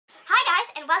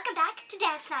and welcome back to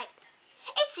Dance Night.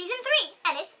 It's season 3,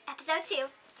 and it's episode 2.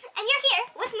 And you're here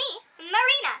with me,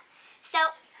 Marina. So,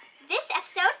 this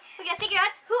episode, we're going to figure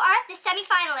out who are the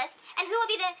semi-finalists, and who will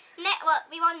be the well,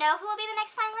 we won't know who will be the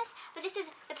next finalist, but this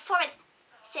is the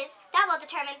performances that will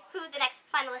determine who the next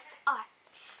finalists are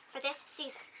for this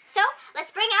season. So,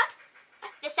 let's bring out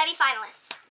the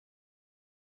semi-finalists.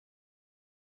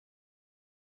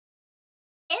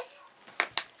 Is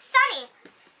Sunny.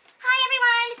 Hi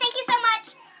everyone, thank you so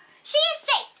much. She is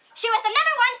safe. She was the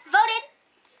 #1 voted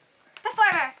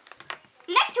performer.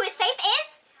 Next who is safe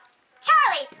is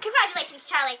Charlie. Congratulations,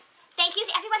 Charlie. Thank you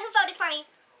to everyone who voted for me.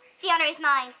 The honor is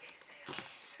mine.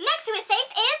 Next who is safe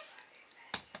is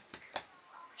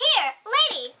here,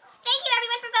 Lady. Thank you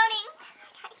everyone for voting.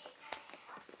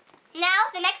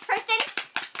 Now the next person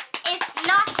is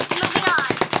not moving on.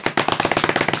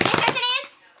 This person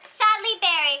is sadly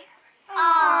Barry.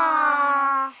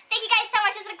 Aww. Thank you guys so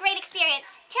much. It was a great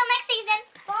experience. Till next season.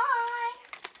 Bye.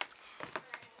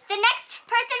 The next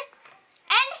person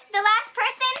and the last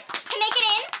person to make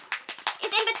it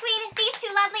in between these two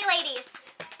lovely ladies.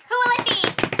 Who will it be?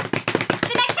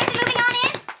 The next person moving on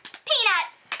is Peanut.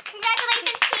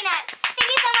 Congratulations, Peanut.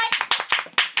 Thank you so much.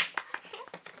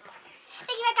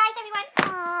 Thank you guys, everyone.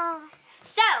 Aww.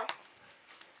 So,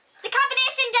 the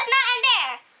competition does not end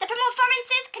there. The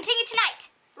performances continue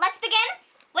tonight. Let's begin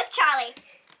with Charlie.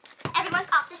 Everyone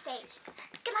off the stage.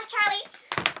 Good luck, Charlie.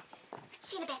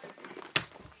 See you in a bit.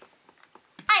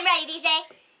 I'm ready, DJ.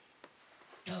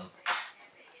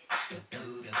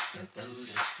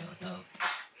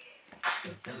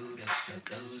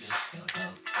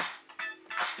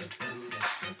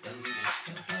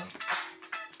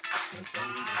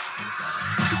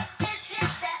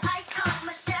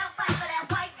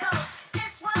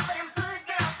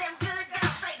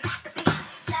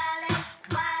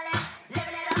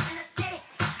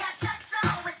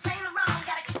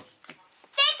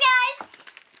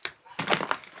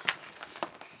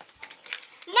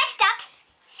 Next up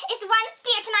is one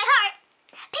dear to my heart,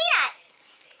 Peanut.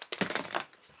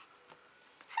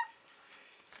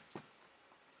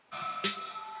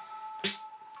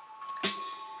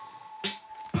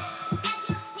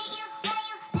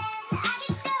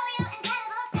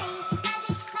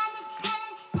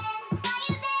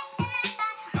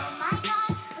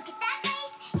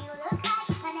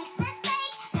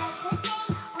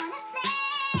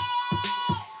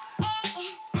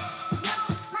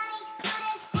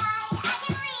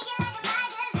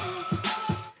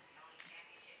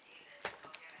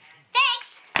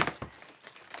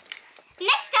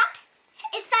 Next up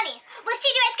is Sunny. Will she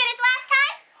do as good as last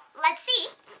time? Let's see.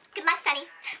 Good luck, Sunny.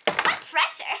 What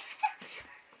pressure.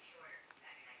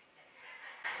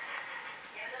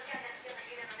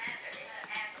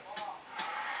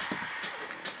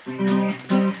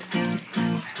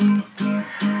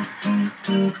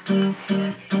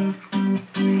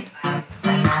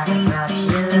 Another brought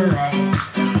you away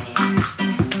from me.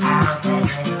 I hope it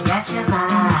didn't get your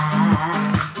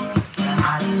mind. Your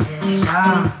heart's too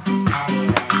strong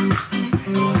anyway.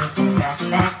 We need to fetch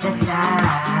back the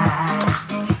time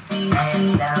they've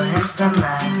stolen from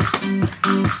us.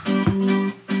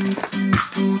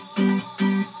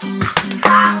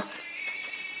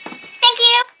 Thank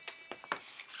you.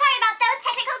 Sorry about those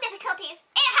technical difficulties.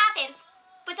 It happens.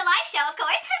 With a live show, of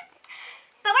course.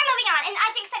 But we're moving on, and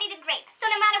I think Sunny did great. So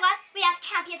no matter what, we have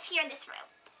champions here in this room.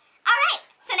 Alright,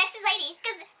 so next is Lady.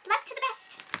 Good luck to the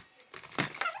best.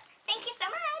 Thank you so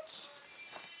much.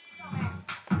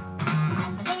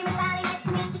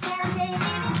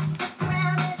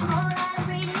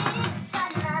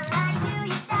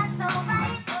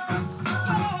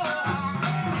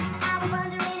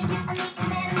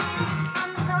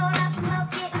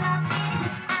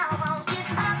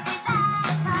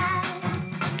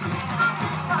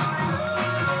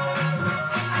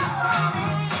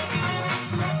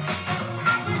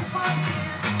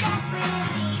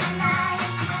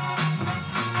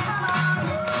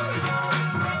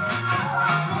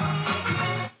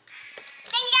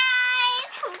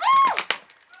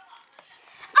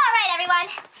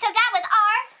 So that was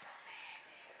our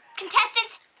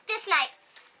contestants this night.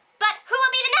 But who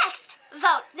will be the next?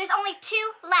 Vote. There's only 2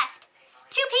 left.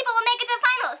 2 people will make it to the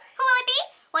finals. Who will it be?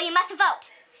 Well, you must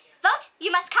vote. Vote, you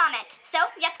must comment. So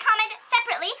you have to comment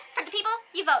separately for the people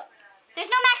you vote. There's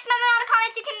no maximum amount of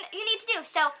comments you need to do.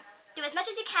 So do as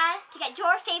much as you can to get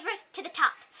your favorite to the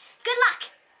top. Good luck.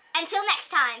 Until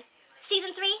next time. Season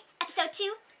 3, episode 2,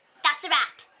 that's a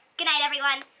wrap. Good night,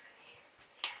 everyone.